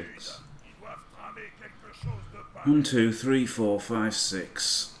 5, 6. Ils doivent tramer quelque chose de pas. 1, 2, 3, 4, 5,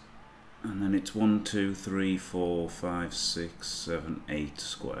 6. And then it's 1, 2, 3, 4, 5, 6, 7, 8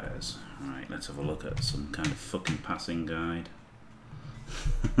 squares. Alright, let's have a look at some kind of fucking passing guide.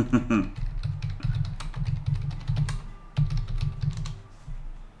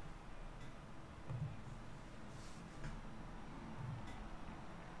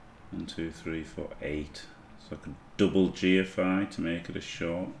 One, 2, 3, 4, 8. So I can double GFI to make it a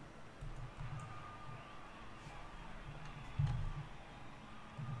short.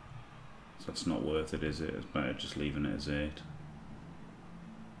 So that's not worth it, is it? It's better just leaving it as 8.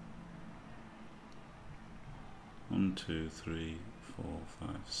 1, 2, 3, 4, 5,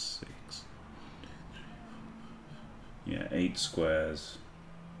 6. Yeah, 8 squares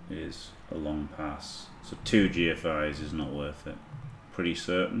is a long pass. So 2 GFIs is not worth it. Pretty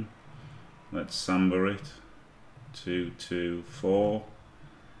certain. Let's samba it. 2, 2, 4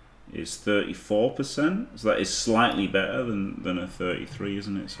 is 34%. So that is slightly better than a 33,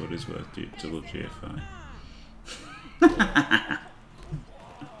 isn't it? So it is worth double GFI.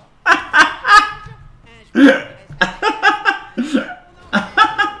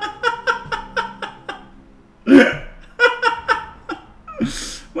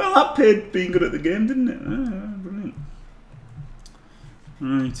 Well, that paid being good at the game, didn't it? Ah, brilliant.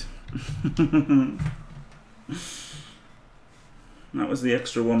 Right. That was the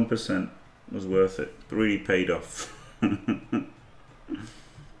extra 1%. Was worth it. Really paid off. Nah,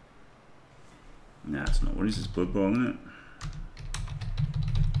 it's not. What is this, Blood Bowl, isn't it?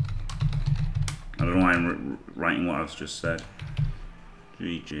 I don't know why I'm writing what I've just said.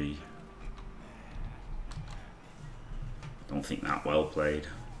 GG. Don't think that well played,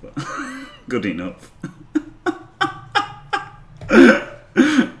 but good enough.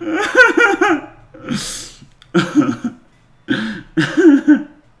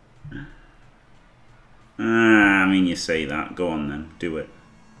 I mean, you say that. Go on then, do it.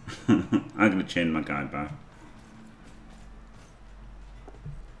 I'm gonna change my guy back.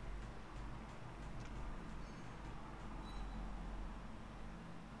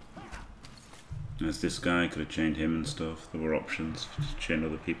 There's this guy, could have chained him and stuff. There were options to chain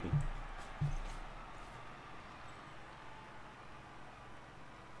other people.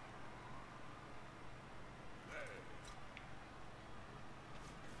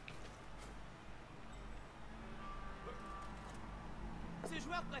 Ce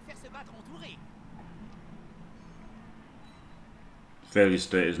joueur préfère se battre entouré. Failure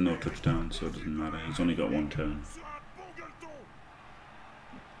state is no touchdown, so it doesn't matter. He's only got 1 turn. Sur un bon gueuleton.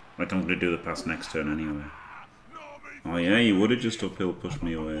 Like, I'm going to do the pass next turn anyway. Non, mais Oh yeah, you would have just uphill pushed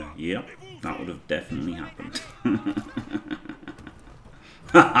me away. Yep, that would have definitely happened.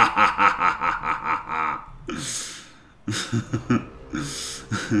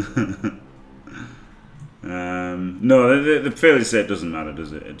 No, the failure state doesn't matter,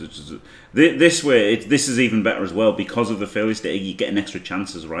 does it? This way, this is even better as well because of the failure state. You get an extra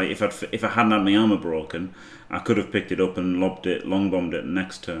chances, right? If I hadn't had my armor broken, I could have picked it up and lobbed it, long bombed it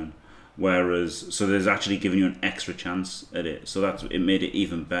next turn. Whereas, so there's actually giving you an extra chance at it. So it made it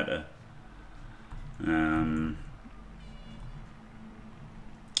even better.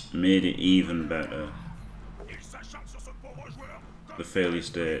 Made it even better. Il s'acharne sur ce pauvre joueur. The failure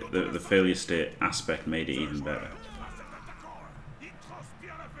state, the failure state aspect made it even better. Cet attaquant, il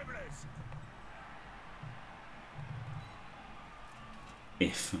transpire la faiblesse.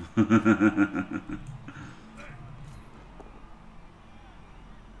 If.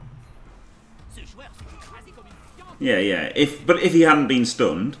 Ce joueur s'est écrasé comme une fiente. Yeah. But if he hadn't been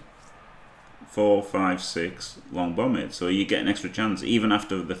stunned, 4, 5, 6, long bomb it. So you get an extra chance, even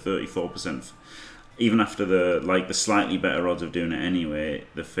after the 34%. Even after the slightly better odds of doing it anyway,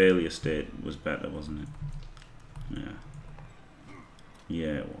 the failure state was better, wasn't it? Yeah.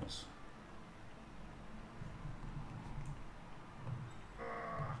 Yeah, it was.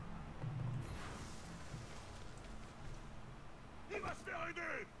 Il va se faire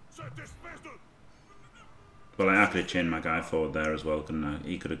aider. Cette espèce de... Well, I could have chained my guy forward there as well, couldn't I?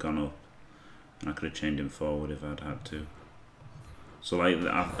 He could have gone up. And I could have chained him forward if I'd had to. So like,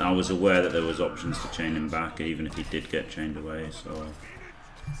 I was aware that there was options to chain him back, even if he did get chained away. So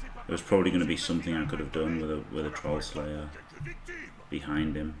there was probably going to be something I could have done with a Troll Slayer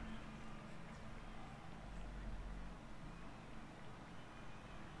behind him.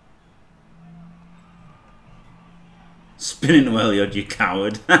 Spinning well, you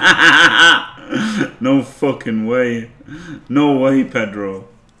coward! No fucking way! No way, Pedro!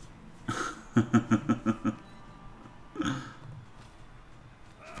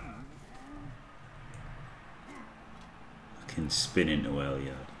 Fucking spin into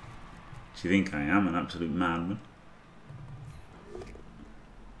Elliot. Do you think I am an absolute madman?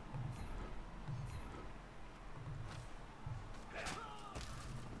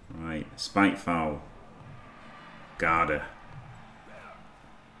 Right, spike foul. Garda.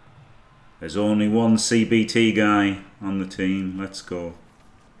 There's only one CBT guy on the team. Let's go.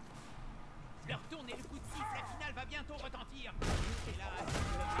 Leur tourne et le coup de sifflet final va bientôt retentir. Hélas,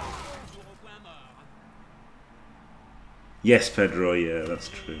 le jour au point mort. Yes, Pedro, yeah, that's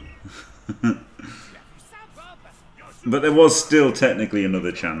true. Tu as vu ça, Bob? But there was still technically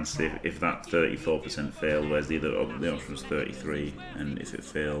another chance if that 34% failed, whereas the option was 33, and if it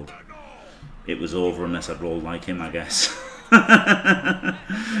failed, it was over unless I'd rolled like him, I guess.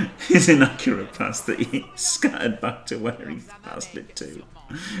 His inaccurate pass that he scattered back to where he passed it to.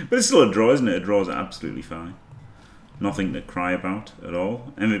 But it's still a draw, isn't it? A draw is absolutely fine. Nothing to cry about at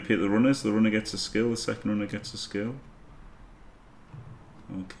all. MVP at the runner, so the runner gets a skill, the second runner gets a skill.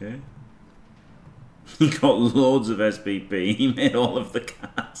 Okay. He got loads of SBP. He made all of the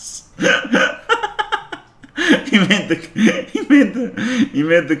cars. He made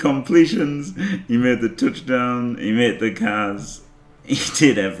the completions. He made the touchdown. He made the cars. He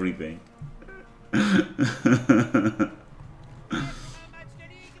did everything.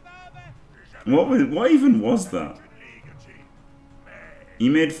 What even was that? He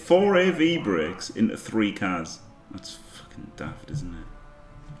made 4 AV breaks into 3 cars. That's fucking daft, isn't it?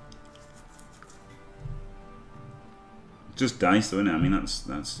 Just dice, though, isn't it? I mean,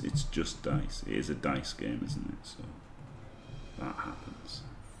 it's just dice. It is a dice game, isn't it? So that happens.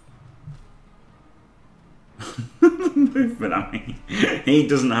 Movement. I mean, he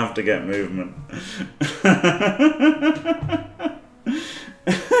doesn't have to get movement.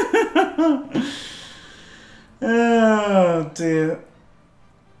 Oh dear.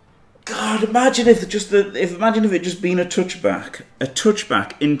 God, imagine if it just been a touchback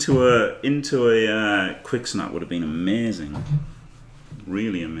into a quick snap would have been amazing,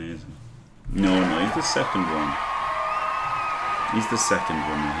 really amazing. No, he's the second one. He's the second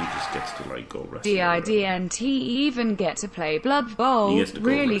one. He just gets to like go rest. DIDNT even get to play Blood Bowl. He gets to go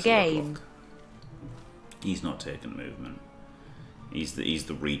Really rest the game. clock. He's not taking movement. He's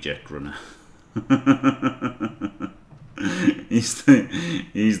the reject runner. He's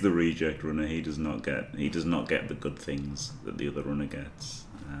the reject runner. He does not get the good things that the other runner gets.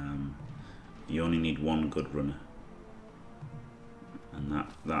 You only need one good runner, and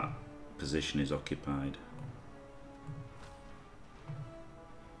that position is occupied.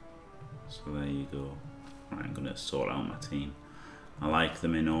 So there you go. Right, I'm gonna sort out my team. I like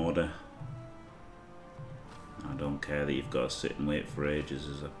them in order. I don't care that you've got to sit and wait for ages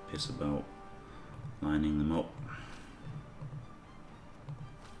as I piss about lining them up.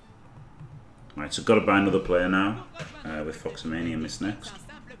 Right, so got to buy another player now, with Foxomania Miss next.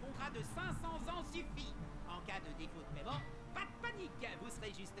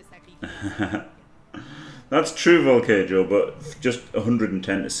 That's true, Volcajo, but just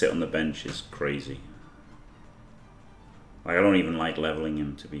 110 to sit on the bench is crazy. Like, I don't even like leveling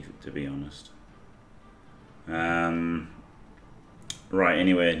him, to be honest. Right,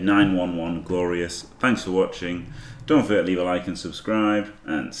 anyway, 911, glorious. Thanks for watching. Don't forget to leave a like and subscribe,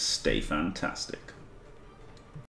 and stay fantastic.